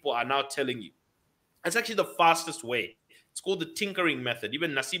what people are now telling you. That's actually the fastest way. It's called the tinkering method.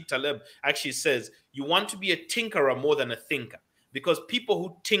 Even Nassim Taleb actually says you want to be a tinkerer more than a thinker, because people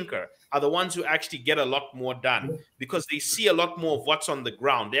who tinker are the ones who actually get a lot more done, because they see a lot more of what's on the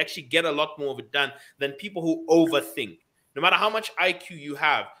ground. They actually get a lot more of it done than people who overthink. No matter how much IQ you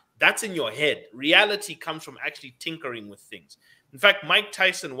have, That's in your head. Reality comes from actually tinkering with things. In fact, Mike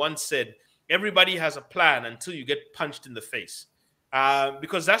Tyson once said, everybody has a plan until you get punched in the face.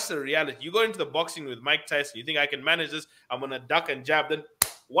 Because that's the reality. You go into the boxing with Mike Tyson, you think I can manage this, I'm going to duck and jab, then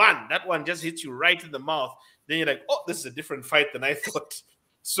that one just hits you right in the mouth. Then you're like, oh, this is a different fight than I thought.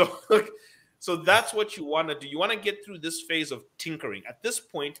 So that's what you want to do. You want to get through this phase of tinkering. At this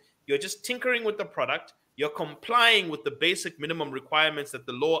point, you're just tinkering with the product. You're complying with the basic minimum requirements that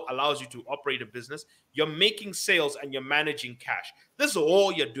the law allows you to operate a business. You're making sales and you're managing cash. This is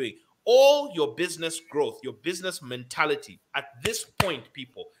all you're doing. All your business growth, your business mentality, at this point,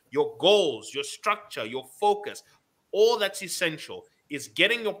 people, your goals, your structure, your focus, all that's essential is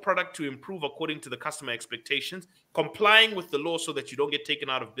getting your product to improve according to the customer expectations, complying with the law so that you don't get taken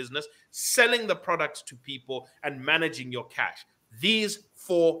out of business, selling the product to people, and managing your cash. These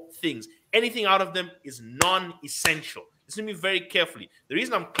 4 things. Anything out of them is non-essential. Listen to me very carefully. The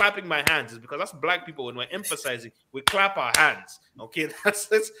reason I'm clapping my hands is because us black people, when we're emphasizing, we clap our hands. Okay, that's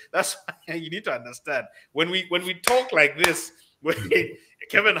why you need to understand. When we talk like this,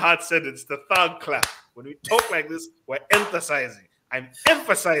 Kevin Hart said it's the thug clap. When we talk like this, we're emphasizing. I'm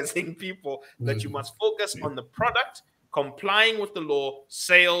emphasizing, people, that you must focus on the product, complying with the law,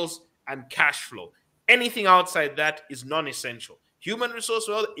 sales, and cash flow. Anything outside that is non-essential. Human resource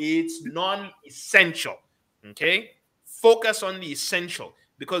wealth, it's non-essential. Okay? Focus on the essential,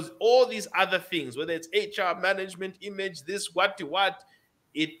 because all these other things, whether it's HR, management, image, this, what,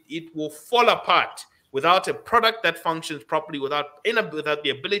 it will fall apart without a product that functions properly, without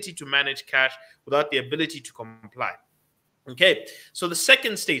the ability to manage cash, without the ability to comply. Okay, so the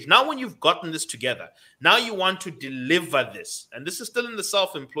second stage, now when you've gotten this together, now you want to deliver this. And this is still in the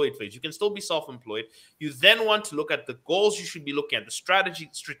self-employed phase. You can still be self-employed. You then want to look at the goals you should be looking at. The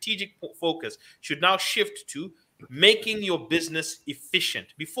strategic focus should now shift to making your business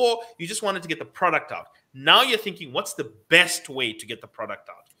efficient. Before, you just wanted to get the product out. Now you're thinking, what's the best way to get the product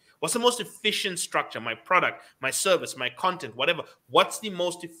out? What's the most efficient structure? My product, my service, my content, whatever. What's the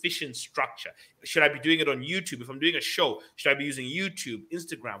most efficient structure? Should I be doing it on YouTube? If I'm doing a show, should I be using YouTube,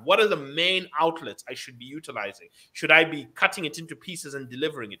 Instagram? What are the main outlets I should be utilizing? Should I be cutting it into pieces and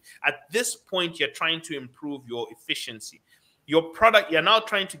delivering it? At this point, you're trying to improve your efficiency. Your product, you're now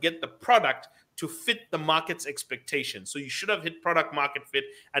trying to get the product to fit the market's expectations. So you should have hit product market fit,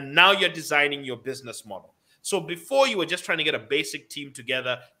 and now you're designing your business model. So before, you were just trying to get a basic team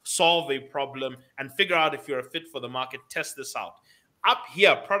together, solve a problem, and figure out if you're a fit for the market, test this out. Up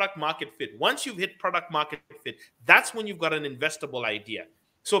here, product market fit. Once you've hit product market fit, that's when you've got an investable idea.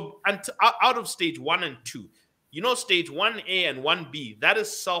 So out of stage 1 and 2, you know, stage 1A and 1B, that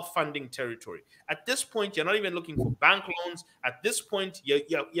is self-funding territory. At this point, you're not even looking for bank loans. At this point, you're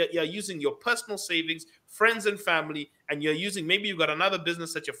using your personal savings, friends and family, and you're using, maybe you've got another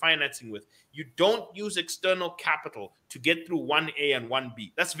business that you're financing with. You don't use external capital to get through 1A and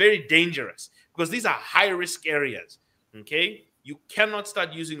 1B. That's very dangerous because these are high-risk areas, okay? You cannot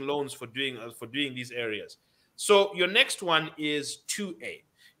start using loans for doing these areas. So your next one is 2A.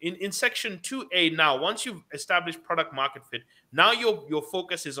 In section 2A now, once you've established product market fit, now your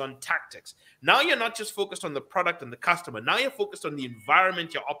focus is on tactics. Now you're not just focused on the product and the customer. Now you're focused on the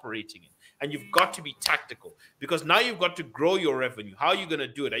environment you're operating in. And you've got to be tactical because now you've got to grow your revenue. How are you going to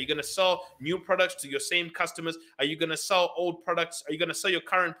do it? Are you going to sell new products to your same customers? Are you going to sell old products? Are you going to sell your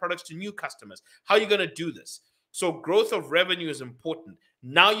current products to new customers? How are you going to do this? So growth of revenue is important.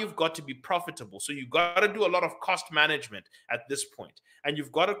 Now you've got to be profitable. So you've got to do a lot of cost management at this point. And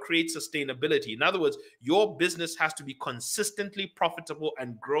you've got to create sustainability. In other words, your business has to be consistently profitable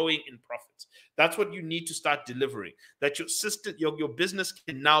and growing in profits. That's what you need to start delivering. That your business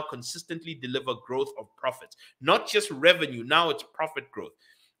can now consistently deliver growth of profits. Not just revenue, now it's profit growth.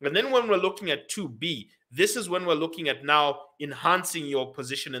 And then when we're looking at 2B, this is when we're looking at now enhancing your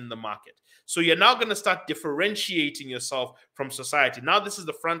position in the market. So you're now going to start differentiating yourself from society. Now this is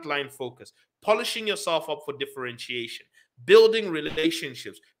the frontline focus, polishing yourself up for differentiation, building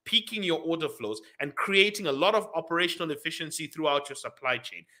relationships, peaking your order flows, and creating a lot of operational efficiency throughout your supply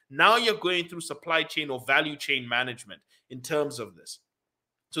chain. Now you're going through supply chain or value chain management in terms of this.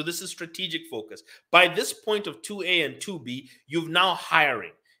 So this is strategic focus. By this point of 2A and 2B, you've now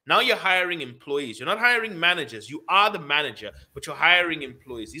hiring. Now you're hiring employees. You're not hiring managers. You are the manager, but you're hiring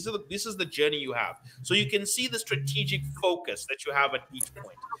employees. This is the journey you have. So you can see the strategic focus that you have at each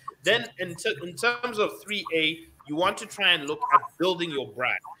point. Then in terms of 3A, you want to try and look at building your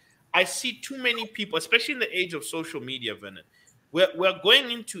brand. I see too many people, especially in the age of social media, Vernon, we're going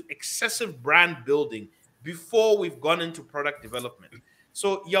into excessive brand building before we've gone into product development.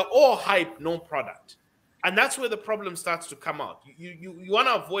 So you're all hype, no product. And that's where the problem starts to come out. You want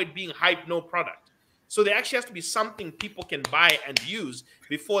to avoid being hype, no product. So there actually has to be something people can buy and use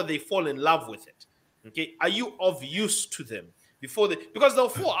before they fall in love with it. Okay, are you of use to them before they? Because they'll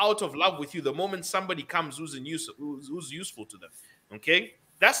fall out of love with you the moment somebody comes who's useful to them. Okay,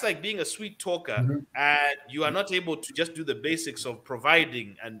 that's like being a sweet talker and you are not able to just do the basics of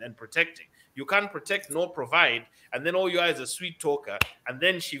providing and protecting. You can't protect nor provide, and then all you are is a sweet talker, and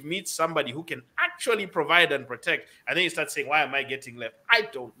then she meets somebody who can actually provide and protect, and then you start saying, why am I getting left? I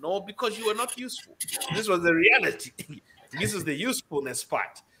don't know, because you are not useful. This was the reality. This is the usefulness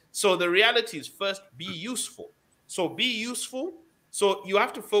part. So the reality is, first, be useful. So be useful. So you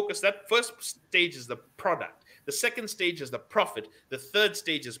have to focus. That first stage is the product. The second stage is the profit. The third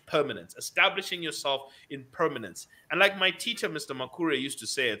stage is permanence, establishing yourself in permanence. And like my teacher, Mr. Makure, used to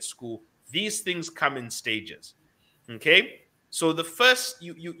say at school, these things come in stages. Okay? So the first,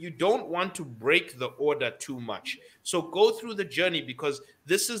 you don't want to break the order too much. So go through the journey, because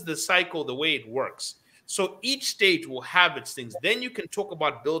this is the cycle, the way it works. So each stage will have its things. Then you can talk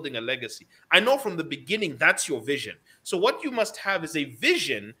about building a legacy. I know from the beginning that's your vision. So what you must have is a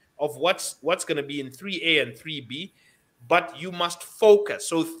vision of what's going to be in 3A and 3B, but you must focus.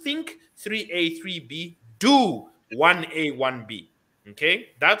 So think 3A, 3B, do 1A, 1B.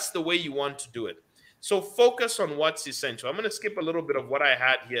 Okay? That's the way you want to do it. So focus on what's essential. I'm going to skip a little bit of what I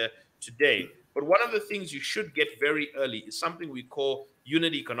had here today, but one of the things you should get very early is something we call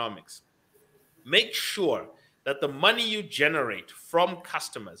unit economics. Make sure that the money you generate from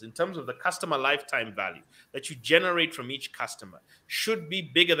customers, in terms of the customer lifetime value that you generate from each customer, should be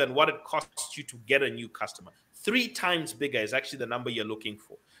bigger than what it costs you to get a new customer. 3 times bigger is actually the number you're looking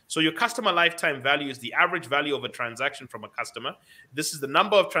for. So your customer lifetime value is the average value of a transaction from a customer. This is the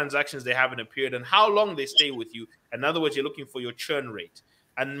number of transactions they have in a period and how long they stay with you. In other words, you're looking for your churn rate,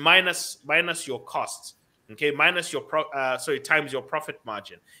 and minus your costs. Okay, minus your times your profit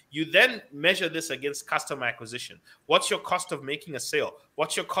margin. You then measure this against customer acquisition. What's your cost of making a sale?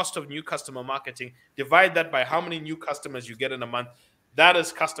 What's your cost of new customer marketing? Divide that by how many new customers you get in a month. That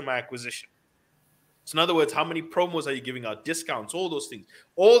is customer acquisition. So in other words, how many promos are you giving out, discounts, all those things.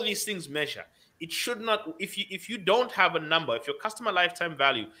 All these things measure. It should not, if you don't have a number, if your customer lifetime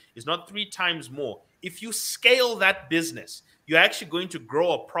value is not 3 times more, if you scale that business, you're actually going to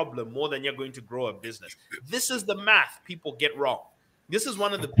grow a problem more than you're going to grow a business. This is the math people get wrong. This is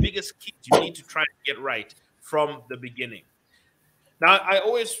one of the biggest keys you need to try and get right from the beginning. Now,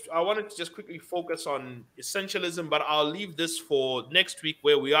 I wanted to just quickly focus on essentialism, but I'll leave this for next week,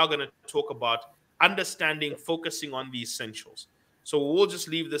 where we are going to talk about understanding, focusing on the essentials. So we'll just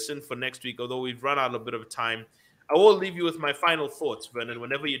leave this in for next week, although we've run out a bit of time. I will leave you with my final thoughts, Vernon,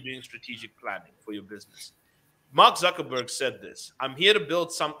 whenever you're doing strategic planning for your business. Mark Zuckerberg said this: I'm here to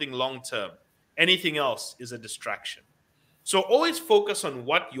build something long-term. Anything else is a distraction. So always focus on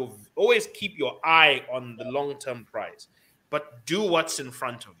always keep your eye on the long-term prize, but do what's in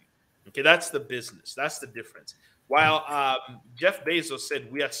front of you. Okay, that's the business. That's the difference. While Jeff Bezos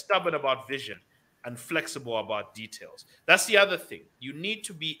said we are stubborn about vision and flexible about details. That's the other thing. You need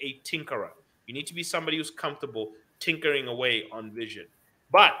to be a tinkerer. You need to be somebody who's comfortable tinkering away on vision.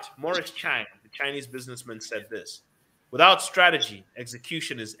 But Morris Chang, the Chinese businessman, said this: without strategy,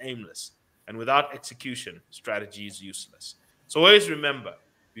 execution is aimless. And without execution, strategy is useless. So always remember,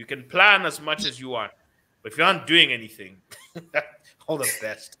 you can plan as much as you want, but if you aren't doing anything, all the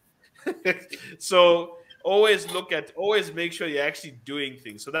best. So always make sure you're actually doing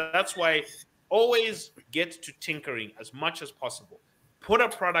things. So that's why always get to tinkering as much as possible. Put a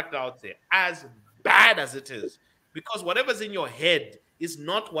product out there, as bad as it is, because whatever's in your head is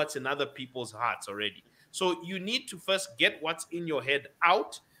not what's in other people's hearts already. So you need to first get what's in your head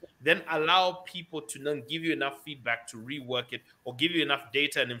out, then allow people to then give you enough feedback to rework it, or give you enough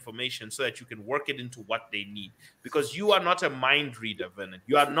data and information so that you can work it into what they need. Because you are not a mind reader, Vernon.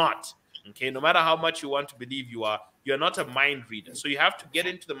 You are not. Okay, no matter how much you want to believe you're not a mind reader. So you have to get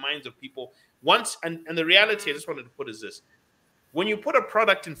into the minds of people once. And the reality I just wanted to put is this: when you put a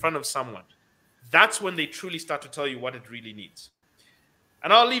product in front of someone, that's when they truly start to tell you what it really needs.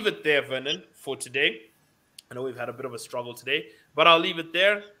 And I'll leave it there, Vernon, for today. I know we've had a bit of a struggle today, but I'll leave it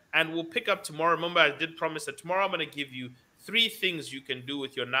there, and we'll pick up tomorrow. Remember, I did promise that tomorrow I'm going to give you 3 things you can do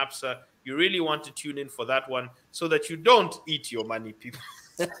with your NAPSA. You really want to tune in for that one so that you don't eat your money, people.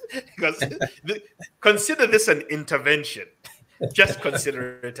 Because consider this an intervention. Just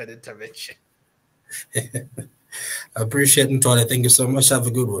consider it an intervention. I appreciate it, Ntole. Thank you so much. Have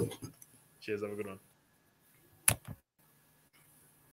a good one. Cheers. Have a good one.